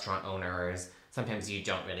managers, restaurant owners. Sometimes you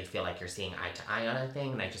don't really feel like you're seeing eye to eye on a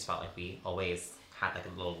thing. And I just felt like we always had like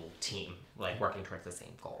a little team, like working towards the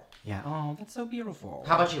same goal. Yeah. Oh, that's so beautiful.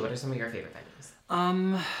 How about you? What are some of your favorite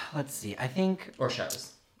venues? Let's see. I think... Or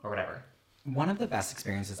shows, or whatever. One of the best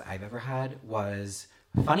experiences I've ever had was...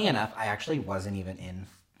 Funny enough, I actually wasn't even in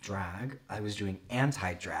drag. I was doing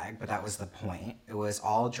anti-drag, but that was the point. It was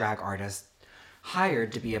all drag artists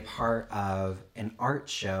hired to be a part of an art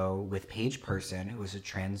show with Paige Person, who was a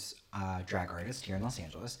trans drag artist here in Los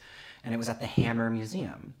Angeles, and it was at the Hammer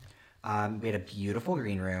Museum. We had a beautiful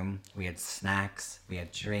green room, we had snacks, we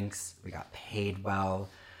had drinks, we got paid well,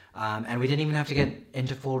 and we didn't even have to get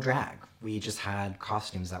into full drag. We just had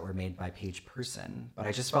costumes that were made by Paige Person, but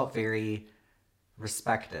I just felt very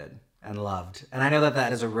respected and loved. And I know that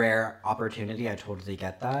that is a rare opportunity. I totally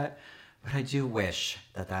get that. But I do wish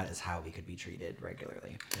that that is how we could be treated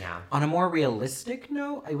regularly. Yeah. On a more realistic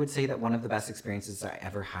note, I would say that one of the best experiences I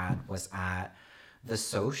ever had was at the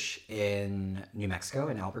Soch in New Mexico,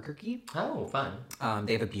 in Albuquerque. Oh, fun.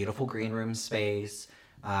 They have a beautiful green room space.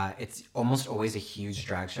 It's almost always a huge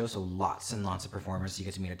drag show, so lots and lots of performers. You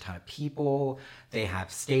get to meet a ton of people. They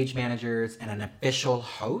have stage managers and an official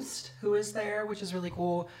host who is there, which is really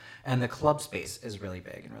cool. And the club space is really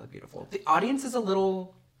big and really beautiful. The audience is a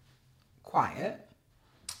little quiet.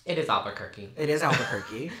 It is Albuquerque. It is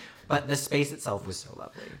Albuquerque, but the space itself was so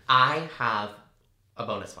lovely. I have a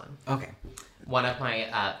bonus one. Okay. One of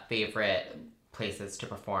my favorite places to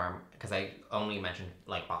perform, because I only mentioned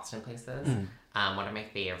like Boston places, one of my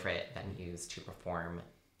favorite venues to perform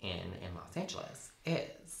in Los Angeles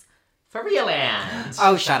is Furryaland.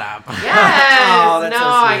 Oh, shut up. Yes! Oh, that's no, so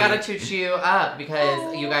I sweet. gotta toot you up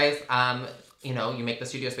because you guys, you know, you make the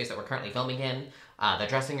studio space that we're currently filming in, the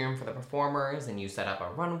dressing room for the performers, and you set up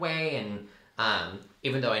a runway, and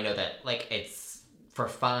even though I know that like it's for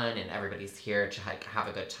fun and everybody's here to like have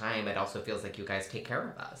a good time, it also feels like you guys take care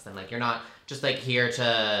of us, and like you're not just like here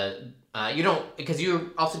to you don't, because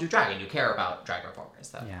you also do drag and you care about drag performers,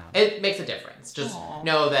 so Yeah. it makes a difference. Just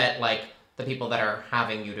know that like the people that are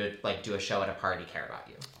having you to like do a show at a party care about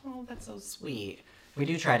you. Oh, that's so sweet. We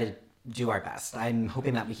do try to do our best. I'm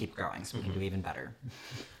hoping that we keep growing so we can do even better.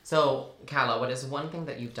 So, Calla, what is one thing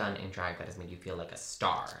that you've done in drag that has made you feel like a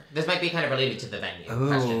star? This might be kind of related to the venue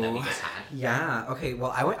question that we just had. Yeah. Okay.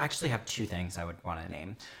 Well, I would actually have two things I would want to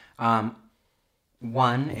name.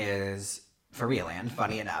 One is Furryaland,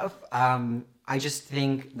 funny enough. I just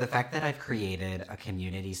think the fact that I've created a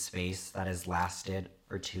community space that has lasted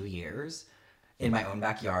for 2 years in my own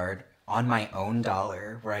backyard, on my own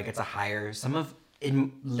dollar, where I get to hire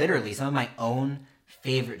literally some of my own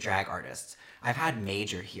favorite drag artists. I've had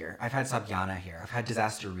Major here. I've had Sabyana here. I've had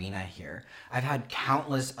Disasterina here. I've had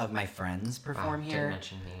countless of my friends perform here. Didn't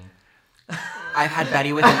mention me. I've had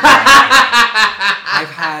Betty with an I. I've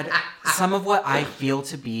had some of what I feel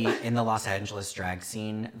to be in the Los Angeles drag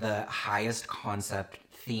scene, the highest concept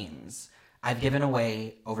themes. I've given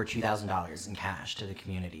away over $2,000 in cash to the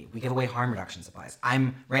community. We give away harm reduction supplies.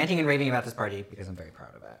 I'm ranting and raving about this party because I'm very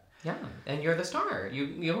proud of it. Yeah, and you're the star.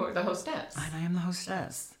 You're the hostess. And I am the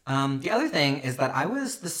hostess. The other thing is that I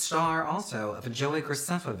was the star also of a Joey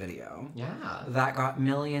Graceffa video. Yeah. That got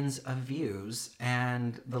millions of views,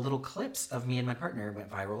 and the little clips of me and my partner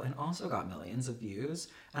went viral and also got millions of views,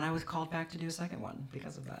 and I was called back to do a second one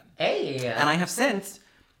because of that. Hey! And I have since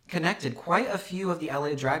connected quite a few of the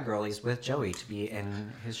LA drag girlies with Joey to be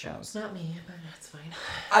in his shows. Not me, but that's fine.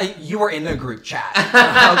 You were in the group chat,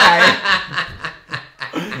 okay?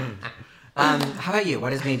 How about you?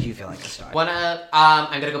 What has made you feel like a star?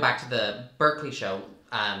 I'm gonna go back to the Berkeley show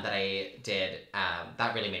that I did.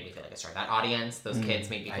 That really made me feel like a star. That audience, those kids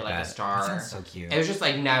made me feel like a star. That sounds so cute. It was just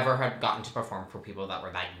like never had gotten to perform for people that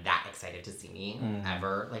were like that excited to see me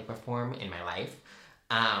ever like perform in my life.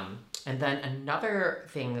 And then another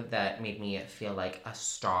thing that made me feel like a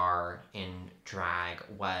star in drag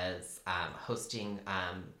was hosting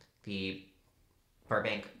the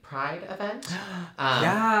Burbank Pride event, which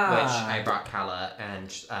I brought Kala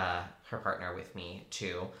and her partner with me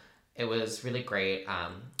to. It was really great.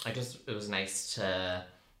 It was nice to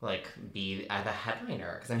like be the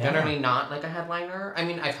headliner because I'm generally not like a headliner. I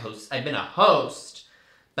mean, I've been a host,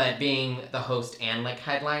 but being the host and like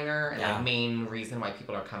headliner and like main reason why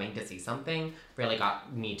people are coming to see something really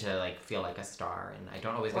got me to like feel like a star. And I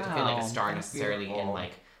don't always get to feel like a star necessarily in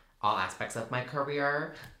like all aspects of my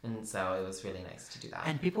career, and so it was really nice to do that.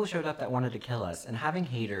 And people showed up that wanted to kill us, and having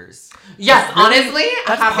haters. Yes, honestly,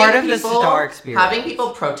 that's part of the star experience. Having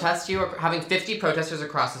people protest you, or having 50 protesters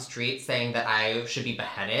across the street saying that I should be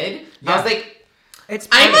beheaded. Yeah. I was like,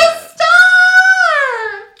 I'm a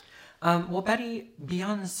star! Well, Betty,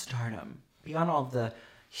 beyond the stardom, beyond all the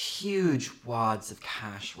huge wads of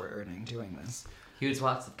cash we're earning doing this. Huge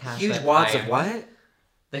wads of cash. Huge wads of what?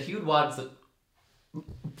 The huge wads of...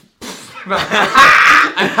 I'm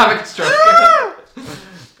having a stroke.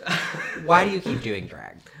 Why do you keep doing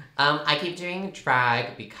drag? I keep doing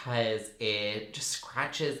drag because it just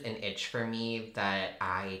scratches an itch for me that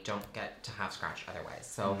I don't get to have scratched otherwise.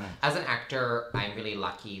 So as an actor, I'm really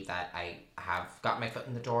lucky that I have got my foot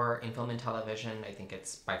in the door in film and television. I think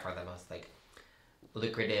it's by far the most like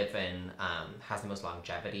lucrative and has the most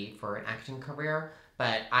longevity for an acting career.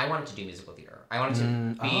 But I wanted to do musical theater. I wanted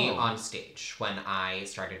to be on stage when I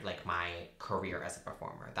started like my career as a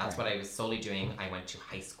performer. That's what I was solely doing. I went to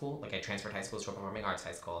high school, like I transferred high schools to a performing arts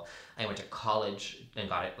high school. I went to college and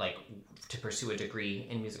got it like to pursue a degree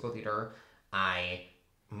in musical theater. I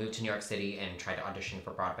moved to New York City and tried to audition for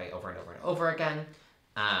Broadway over and over and over again.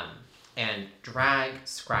 And drag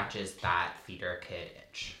scratches that theater kid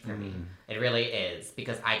itch for me. It really is,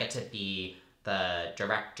 because I get to be the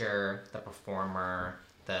director, the performer,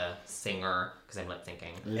 the singer, because I'm lip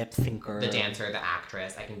syncing. The dancer, the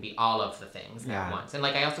actress. I can be all of the things at once. And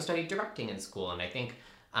like I also studied directing in school, and I think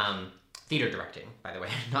theater directing, by the way,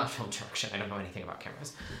 not film direction. I don't know anything about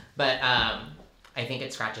cameras. But I think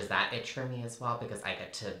it scratches that itch for me as well, because I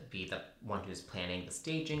get to be the one who's planning the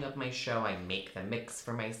staging of my show. I make the mix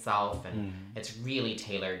for myself, and it's really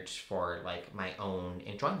tailored for like my own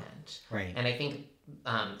enjoyment. Right. And I think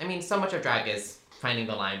so much of drag is finding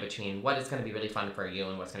the line between what is going to be really fun for you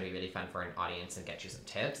and what's going to be really fun for an audience and get you some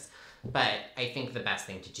tips. But I think the best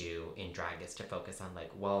thing to do in drag is to focus on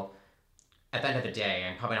like, well, at the end of the day,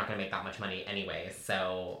 I'm probably not going to make that much money anyway,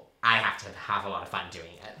 so I have to have a lot of fun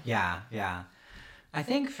doing it. Yeah. I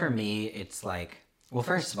think for me, it's like, well,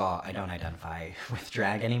 first of all, I don't identify with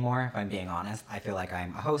drag anymore, if I'm being honest. I feel like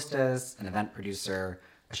I'm a hostess, an event producer,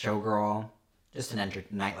 a showgirl, just an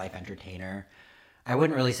nightlife entertainer. I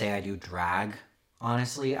wouldn't really say I do drag,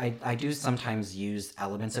 honestly. I do sometimes use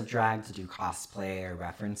elements of drag to do cosplay or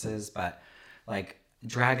references, but like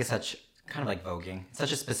drag is such, kind of like voguing, it's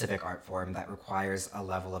such a specific art form that requires a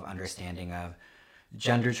level of understanding of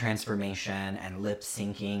gender transformation and lip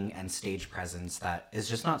syncing and stage presence that is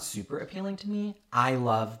just not super appealing to me. I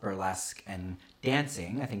love burlesque and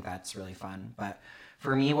dancing. I think that's really fun. But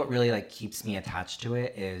for me, what really like keeps me attached to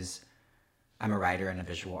it is I'm a writer and a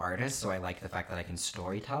visual artist, so I like the fact that I can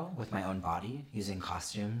storytell with my own body using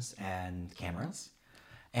costumes and cameras.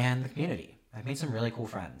 And the community. I've made some really cool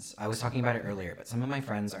friends. I was talking about it earlier, but some of my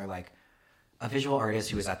friends are like a visual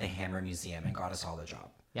artist who was at the Hammer Museum and got us all the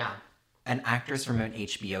job. Yeah. An actress from an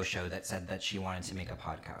HBO show that said that she wanted to make a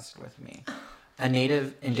podcast with me. A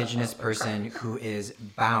native indigenous person who is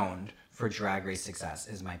bound for Drag Race success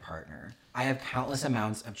is my partner. I have countless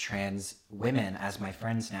amounts of trans women as my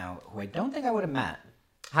friends now who I don't think I would have met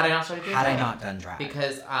had I not done drag.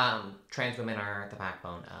 Because trans women are the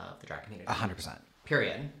backbone of the drag community. 100%.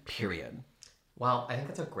 Period. Well, I think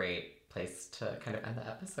that's a great place to kind of end the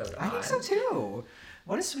episode on. I think so too.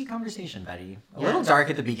 What a sweet conversation, Betty. A little dark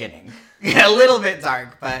at the beginning. A little bit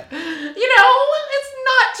dark, but... it's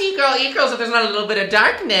not T-Girl, E-Girl, so there's not a little bit of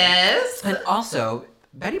darkness. And also,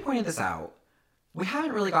 Betty pointed this out, we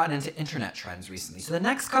haven't really gotten into internet trends recently. So the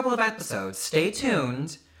next couple of episodes, stay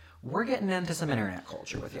tuned. We're getting into some internet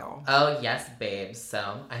culture with y'all. Oh, yes, babes.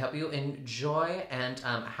 So I hope you enjoy, and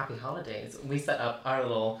happy holidays. We set up our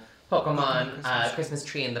little Pokemon Christmas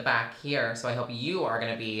tree in the back here, so I hope you are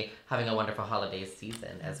going to be having a wonderful holiday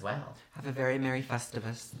season as well. Have a very Merry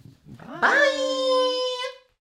Festivus. Bye!